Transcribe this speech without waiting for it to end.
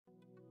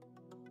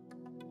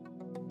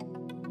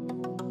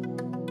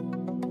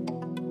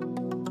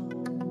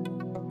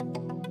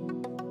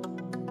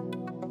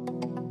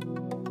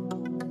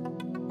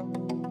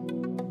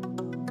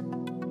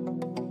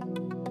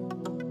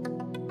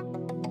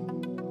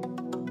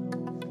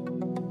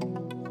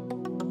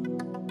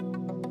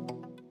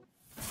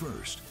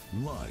first,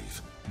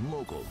 live,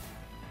 local.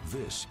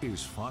 This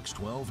is Fox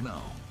 12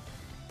 Now.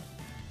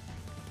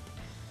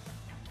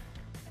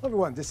 Hello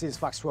everyone, this is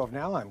Fox 12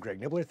 Now. I'm Greg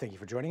Nibbler. Thank you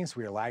for joining us.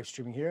 We are live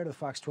streaming here at the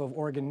Fox 12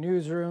 Oregon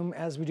newsroom.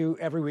 As we do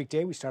every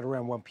weekday, we start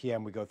around 1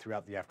 p.m. We go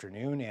throughout the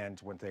afternoon. And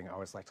one thing I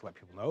always like to let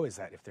people know is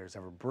that if there's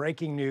ever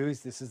breaking news,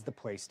 this is the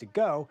place to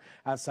go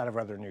outside of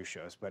other news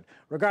shows. But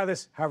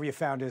regardless, however you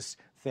found us,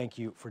 thank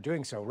you for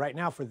doing so. Right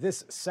now, for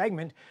this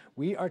segment,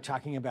 we are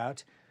talking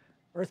about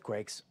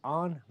earthquakes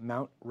on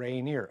Mount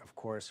Rainier, of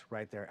course,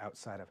 right there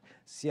outside of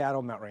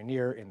Seattle, Mount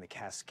Rainier in the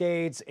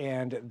Cascades.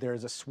 And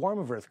there's a swarm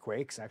of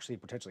earthquakes, actually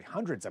potentially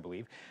hundreds, I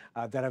believe,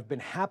 that have been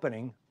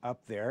happening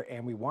up there.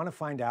 And we want to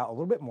find out a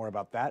little bit more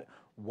about that,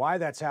 why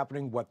that's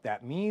happening, what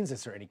that means.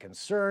 Is there any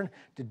concern?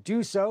 To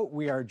do so,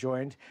 we are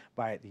joined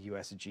by the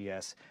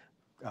USGS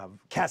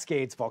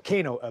Cascades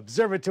Volcano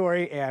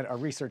Observatory and our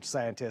research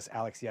scientist,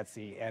 Alex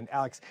Yetzi. And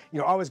Alex,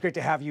 always great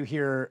to have you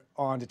here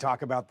on to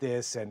talk about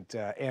this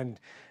and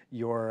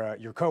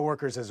your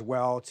coworkers as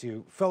well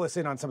to fill us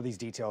in on some of these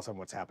details on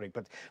what's happening.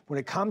 But when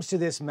it comes to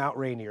this Mount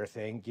Rainier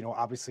thing,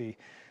 obviously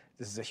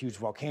this is a huge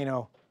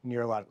volcano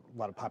near a lot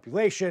of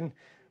population.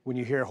 When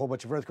you hear a whole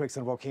bunch of earthquakes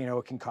on a volcano,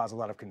 it can cause a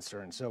lot of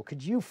concern. So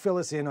could you fill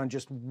us in on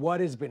just what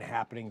has been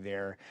happening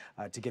there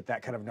to get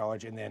that kind of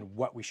knowledge, and then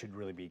what we should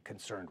really be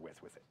concerned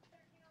with it?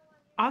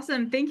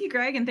 Awesome. Thank you,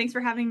 Greg, and thanks for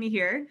having me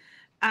here.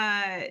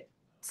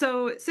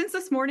 So since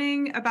this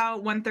morning,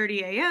 about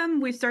 1:30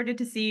 a.m., we've started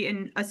to see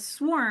a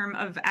swarm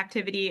of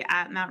activity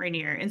at Mount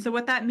Rainier. And so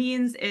what that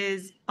means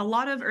is a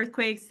lot of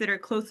earthquakes that are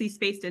closely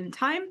spaced in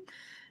time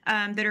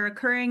that are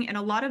occurring, and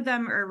a lot of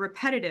them are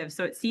repetitive.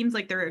 So it seems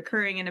like they're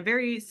occurring in a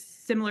very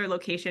similar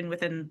location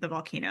within the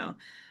volcano.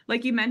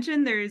 Like you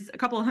mentioned, there's a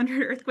couple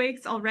hundred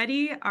earthquakes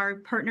already. Our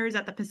partners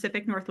at the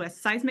Pacific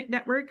Northwest Seismic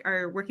Network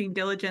are working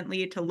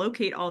diligently to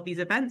locate all of these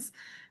events.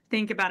 I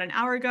think about an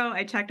hour ago,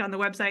 I checked on the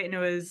website and it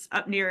was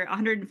up near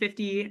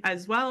 150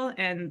 as well.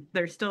 And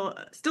there's still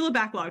a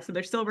backlog, so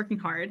they're still working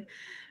hard.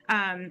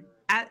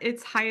 At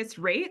its highest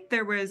rate,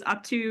 there was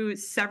up to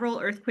several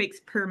earthquakes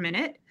per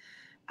minute.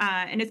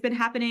 And it's been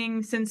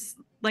happening since,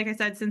 like I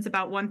said, since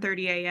about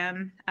 1:30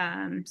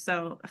 a.m.,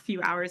 so a few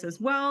hours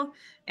as well.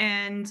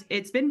 And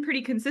it's been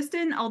pretty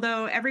consistent,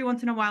 although every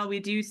once in a while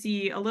we do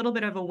see a little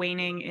bit of a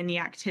waning in the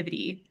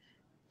activity.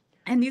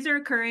 And these are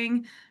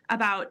occurring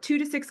about 2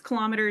 to 6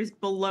 kilometers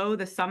below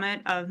the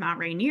summit of Mount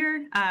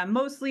Rainier,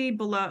 mostly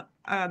below,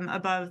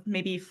 above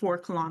maybe 4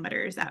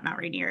 kilometers at Mount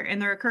Rainier.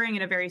 And they're occurring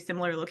in a very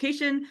similar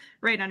location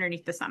right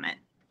underneath the summit.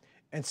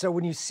 And so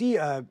when you see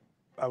a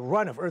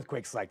run of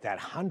earthquakes like that,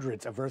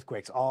 hundreds of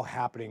earthquakes all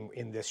happening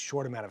in this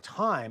short amount of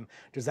time,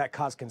 does that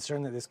cause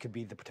concern that this could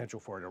be the potential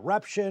for an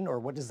eruption, or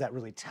what does that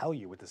really tell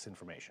you with this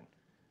information?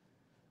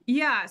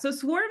 Yeah, so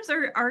swarms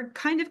are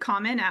kind of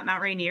common at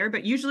Mount Rainier,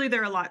 but usually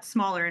they're a lot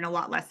smaller and a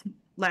lot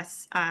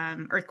less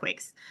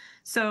earthquakes.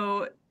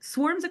 So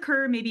swarms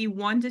occur maybe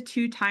 1 to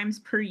 2 times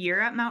per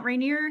year at Mount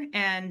Rainier,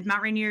 and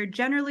Mount Rainier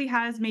generally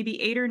has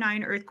maybe 8 or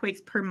 9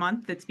 earthquakes per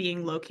month that's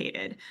being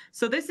located.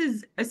 So this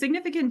is a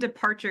significant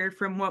departure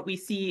from what we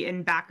see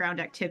in background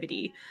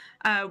activity.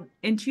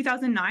 In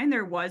 2009,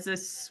 there was a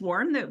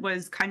swarm that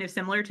was kind of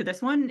similar to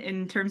this one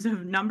in terms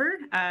of number.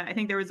 I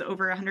think there was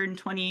over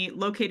 120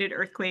 located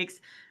earthquakes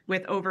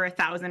with over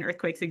 1,000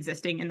 earthquakes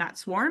existing in that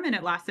swarm, and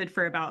it lasted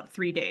for about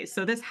 3 days.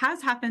 So this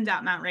has happened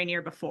at Mount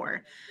Rainier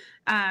before.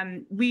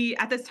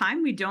 At this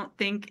time, we don't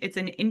think it's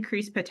an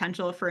increased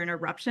potential for an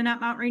eruption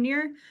at Mount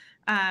Rainier.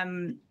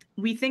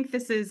 We think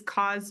this is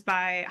caused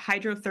by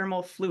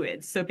hydrothermal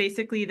fluids. So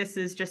basically, this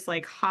is just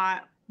like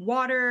hot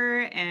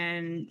water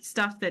and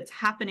stuff that's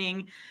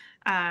happening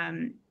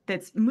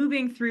that's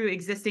moving through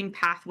existing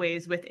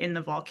pathways within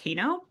the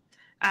volcano.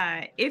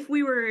 If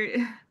we were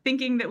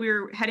thinking that we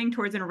were heading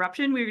towards an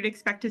eruption, we would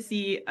expect to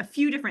see a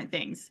few different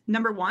things.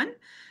 Number one,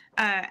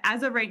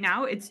 as of right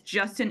now, it's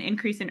just an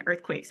increase in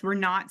earthquakes. We're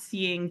not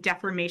seeing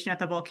deformation at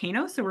the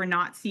volcano, so we're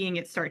not seeing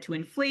it start to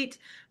inflate.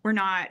 We're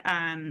not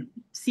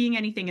seeing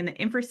anything in the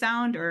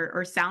infrasound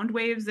or sound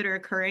waves that are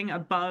occurring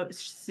above,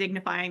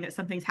 signifying that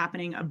something's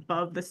happening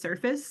above the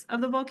surface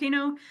of the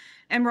volcano.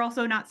 And we're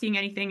also not seeing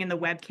anything in the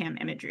webcam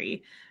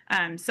imagery.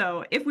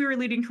 So if we were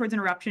leading towards an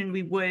eruption,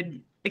 we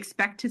would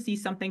expect to see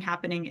something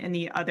happening in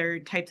the other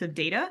types of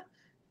data.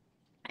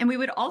 And we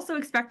would also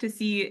expect to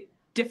see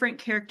different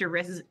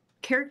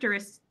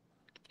characteristics.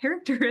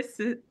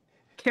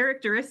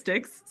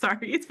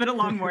 Sorry, it's been a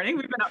long morning.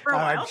 We've been up for a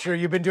while. I'm sure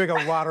you've been doing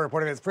a lot of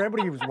reporting. For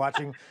everybody who's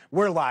watching,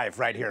 we're live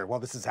right here while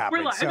this is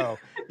happening. We're live. So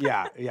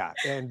yeah.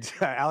 And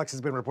Alex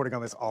has been reporting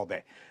on this all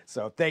day.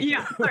 So thank you.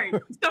 Yeah, sorry.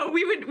 So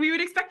we would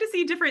expect to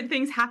see different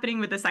things happening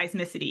with the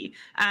seismicity.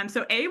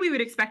 So we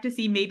would expect to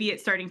see maybe it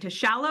starting to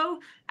shallow.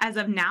 As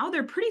of now,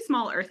 they're pretty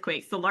small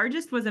earthquakes. The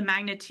largest was a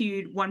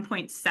magnitude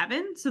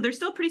 1.7. So they're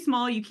still pretty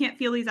small. You can't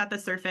feel these at the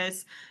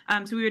surface.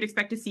 So we would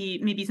expect to see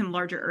maybe some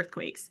larger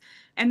earthquakes.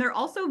 And they're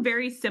also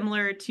very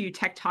similar to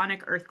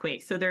tectonic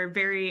earthquakes. So they're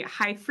very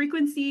high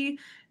frequency.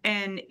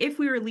 And if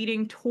we were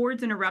leading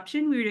towards an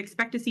eruption, we would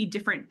expect to see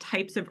different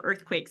types of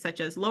earthquakes,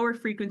 such as lower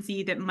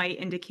frequency that might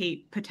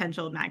indicate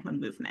potential magma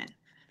movement.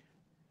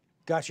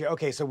 Gotcha.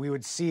 Okay, so we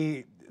would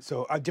see,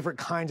 so different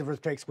kinds of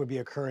earthquakes would be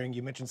occurring.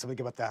 You mentioned something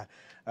about the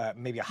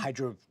maybe a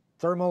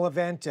hydrothermal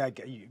event.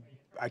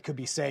 I could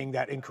be saying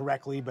that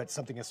incorrectly, but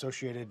something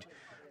associated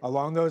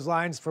along those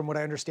lines, from what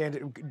I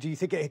understand. Do you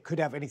think it could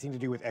have anything to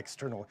do with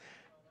external,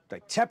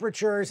 like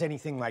temperatures,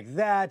 anything like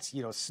that?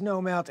 You know,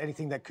 snow melt,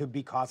 anything that could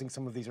be causing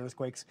some of these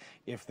earthquakes,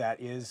 if that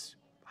is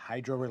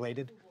hydro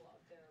related?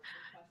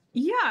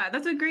 Yeah,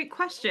 that's a great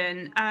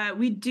question.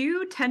 We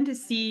do tend to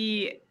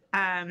see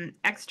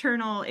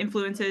external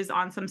influences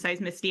on some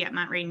seismicity at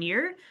Mount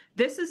Rainier.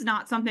 This is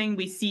not something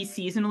we see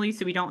seasonally,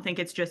 so we don't think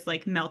it's just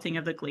like melting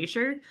of the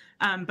glacier.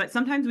 But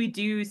sometimes we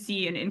do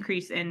see an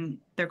increase in,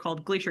 they're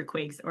called glacier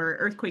quakes, or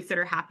earthquakes that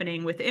are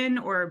happening within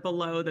or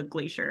below the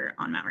glacier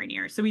on Mount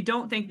Rainier. So we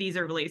don't think these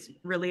are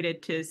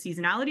related to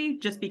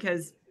seasonality, just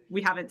because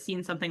we haven't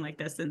seen something like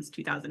this since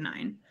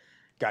 2009.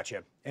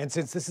 Gotcha. And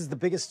since this is the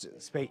biggest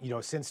spate, you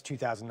know, since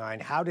 2009,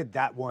 how did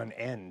that one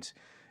end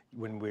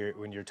when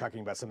you're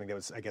talking about something that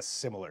was, I guess,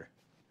 similar?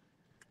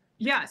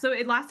 Yeah, so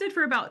it lasted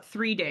for about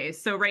 3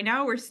 days. So right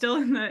now we're still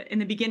in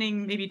the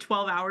beginning, maybe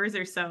 12 hours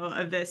or so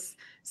of this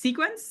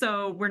sequence.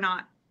 So we're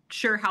not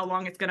sure how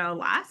long it's going to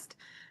last.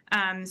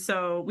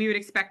 So we would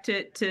expect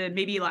it to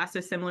maybe last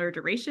a similar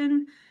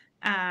duration.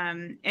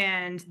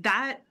 And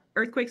that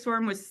earthquake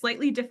storm was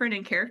slightly different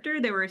in character.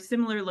 There were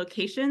similar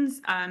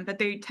locations, but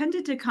they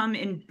tended to come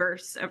in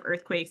bursts of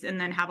earthquakes and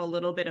then have a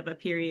little bit of a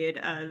period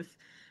of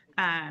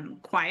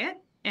quiet.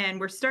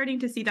 And we're starting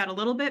to see that a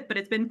little bit, but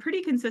it's been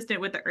pretty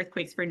consistent with the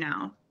earthquakes for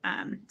now.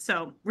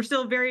 So we're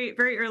still very,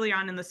 very early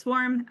on in the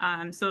swarm.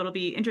 So it'll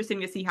be interesting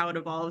to see how it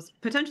evolves,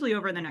 potentially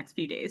over the next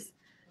few days.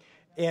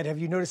 And have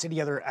you noticed any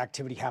other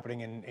activity happening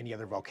in any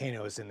other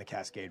volcanoes in the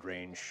Cascade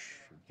Range,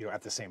 you know,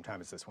 at the same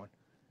time as this one?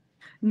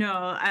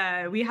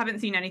 No, we haven't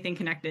seen anything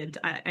connected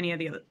to any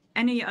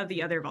of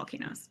the other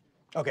volcanoes.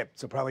 Okay,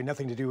 so probably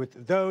nothing to do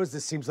with those.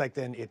 This seems like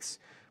then it's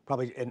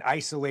probably an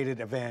isolated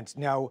event.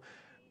 Now,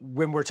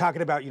 when we're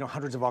talking about, you know,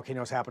 hundreds of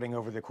volcanoes happening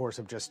over the course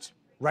of just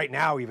right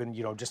now, even,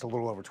 you know, just a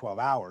little over 12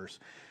 hours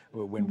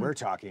when we're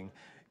talking,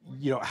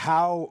 you know,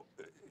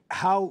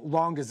 how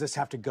long does this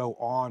have to go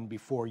on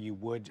before you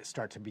would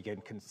start to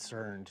become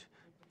concerned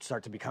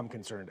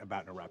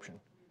about an eruption?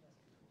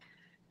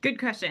 Good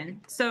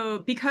question. So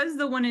because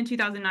the one in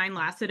 2009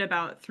 lasted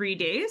about 3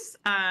 days,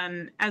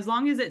 as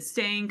long as it's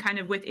staying kind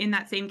of within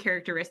that same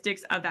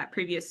characteristics of that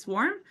previous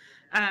swarm,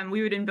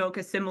 we would invoke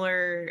a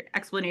similar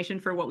explanation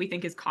for what we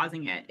think is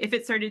causing it. If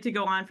it started to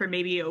go on for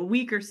maybe a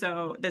week or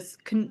so, that's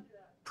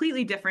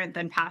completely different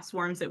than past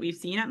swarms that we've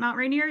seen at Mount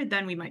Rainier,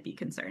 then we might be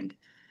concerned.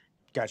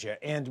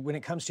 Gotcha. And when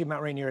it comes to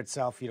Mount Rainier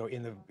itself, you know,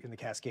 in the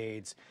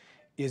Cascades,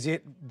 is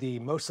it the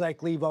most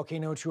likely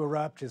volcano to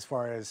erupt as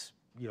far as,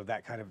 you know,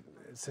 that kind of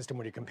system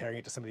when you're comparing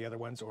it to some of the other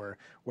ones, or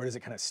where does it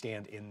kind of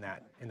stand in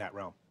that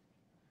realm?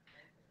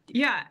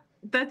 Yeah,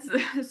 that's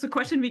a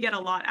question we get a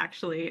lot,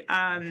 actually.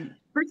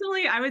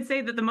 Personally, I would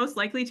say that the most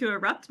likely to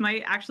erupt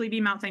might actually be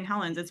Mount St.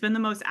 Helens. It's been the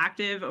most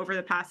active over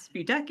the past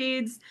few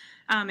decades,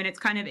 and it's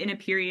kind of in a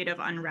period of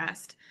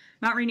unrest.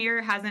 Mount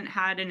Rainier hasn't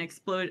had an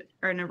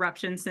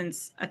eruption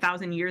since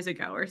 1,000 years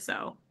ago or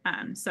so.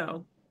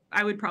 So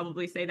I would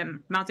probably say that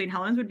Mount St.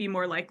 Helens would be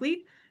more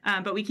likely,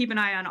 but we keep an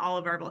eye on all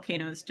of our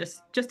volcanoes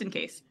just in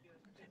case.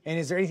 And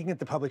is there anything that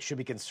the public should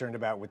be concerned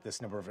about with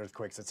this number of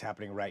earthquakes that's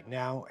happening right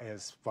now,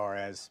 as far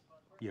as,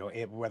 you know,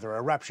 whether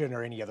eruption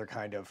or any other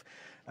kind of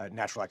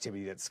natural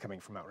activity that's coming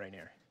from Mount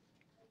Rainier?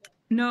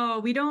 No,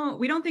 we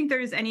don't think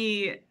there's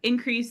any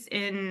increase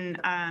in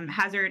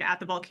hazard at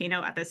the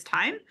volcano at this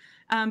time.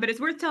 But it's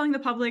worth telling the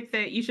public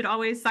that you should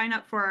always sign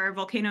up for our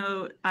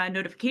volcano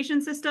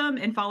notification system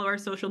and follow our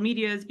social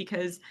medias,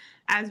 because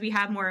as we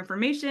have more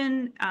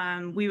information,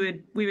 we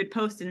would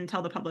post and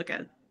tell the public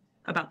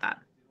about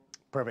that.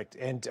 Perfect.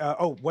 And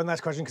one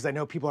last question, because I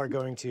know people are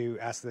going to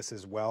ask this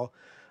as well,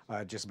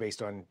 just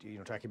based on, you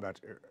know, talking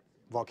about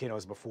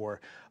volcanoes before.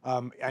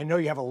 I know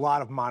you have a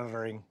lot of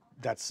monitoring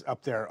that's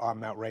up there on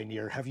Mount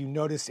Rainier. Have you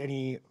noticed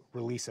any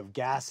release of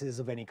gases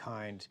of any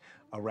kind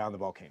around the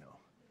volcano?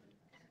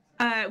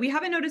 We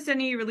haven't noticed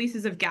any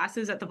releases of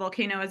gases at the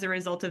volcano as a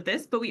result of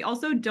this, but we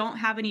also don't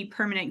have any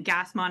permanent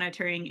gas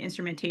monitoring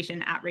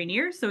instrumentation at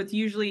Rainier. So it's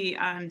usually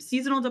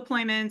seasonal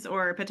deployments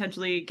or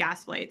potentially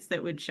gas flights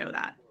that would show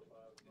that.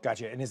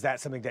 Gotcha. And is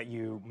that something that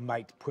you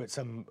might put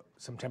some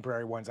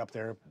temporary ones up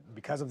there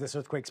because of this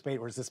earthquake spate,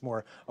 or is this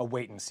more a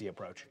wait and see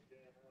approach?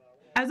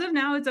 As of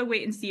now, it's a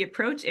wait and see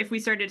approach. If we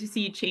started to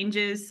see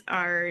changes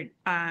or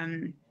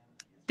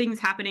things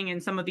happening in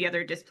some of the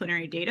other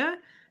disciplinary data,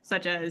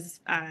 such as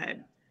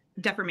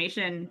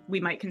deformation, we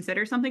might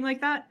consider something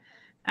like that.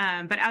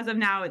 But as of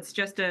now, it's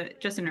just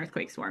an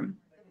earthquake swarm.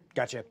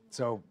 Gotcha.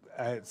 So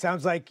it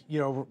sounds like, you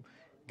know, we're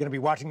going to be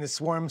watching this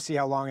swarm, see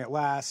how long it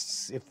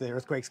lasts. If the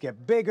earthquakes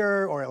get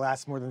bigger or it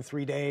lasts more than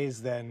 3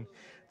 days, then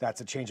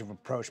that's a change of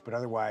approach. But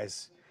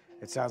otherwise,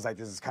 it sounds like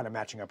this is kind of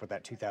matching up with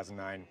that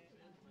 2009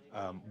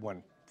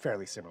 one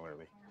fairly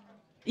similarly.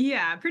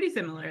 Yeah, pretty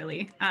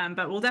similarly.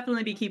 But we'll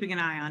definitely be keeping an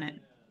eye on it.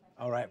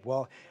 All right.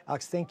 Well,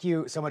 Alex, thank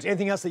you so much.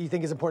 Anything else that you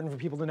think is important for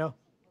people to know,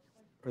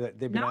 or that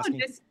they've been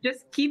asking?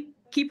 Just keep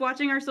keep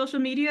watching our social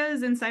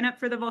medias and sign up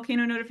for the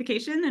volcano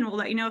notification, and we'll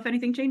let you know if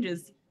anything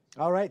changes.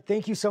 All right.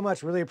 Thank you so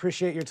much. Really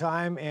appreciate your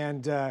time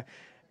and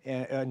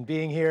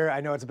being here.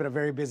 I know it's been a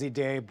very busy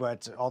day,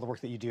 but all the work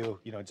that you do,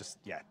 just,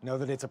 know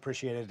that it's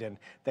appreciated. And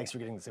thanks for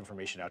getting this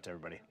information out to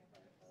everybody.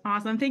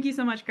 Awesome. Thank you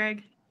so much,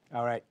 Greg.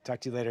 All right. Talk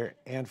to you later.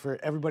 And for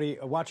everybody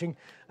watching,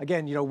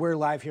 again, we're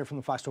live here from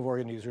the Fox 12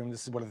 Oregon newsroom.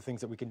 This is one of the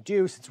things that we can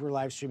do since we're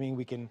live streaming.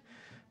 We can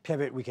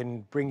pivot. We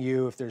can bring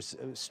you, if there's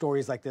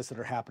stories like this that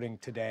are happening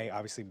today.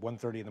 Obviously,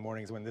 1:30 in the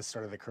morning is when this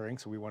started occurring,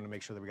 so we want to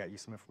make sure that we got you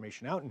some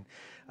information out. And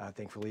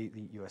thankfully,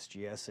 the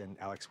USGS and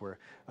Alex were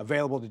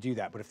available to do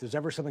that. But if there's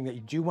ever something that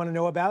you do want to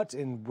know about,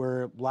 and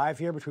we're live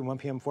here between 1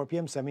 p.m. and 4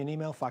 p.m., send me an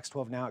email,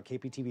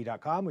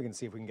 fox12now@kptv.com. We can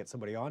see if we can get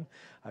somebody on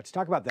to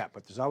talk about that.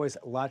 But there's always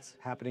lots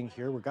happening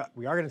here.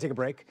 We are going to take a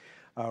break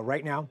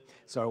right now,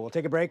 so we'll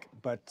take a break.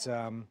 But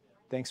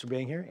thanks for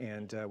being here,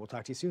 and we'll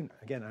talk to you soon.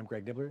 Again, I'm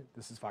Greg Nibbler.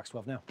 This is Fox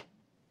 12 Now.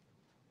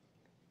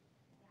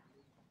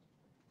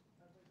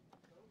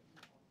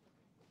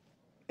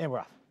 And we're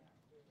off.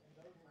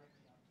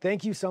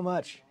 Thank you so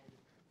much.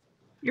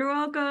 You're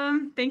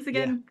welcome. Thanks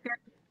again. Yeah.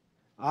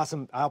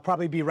 Awesome. I'll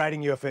probably be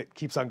writing you if it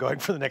keeps on going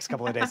for the next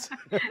couple of days.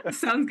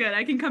 Sounds good.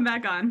 I can come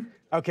back on.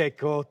 Okay,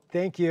 cool.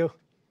 Thank you.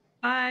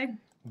 Bye.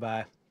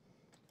 Bye.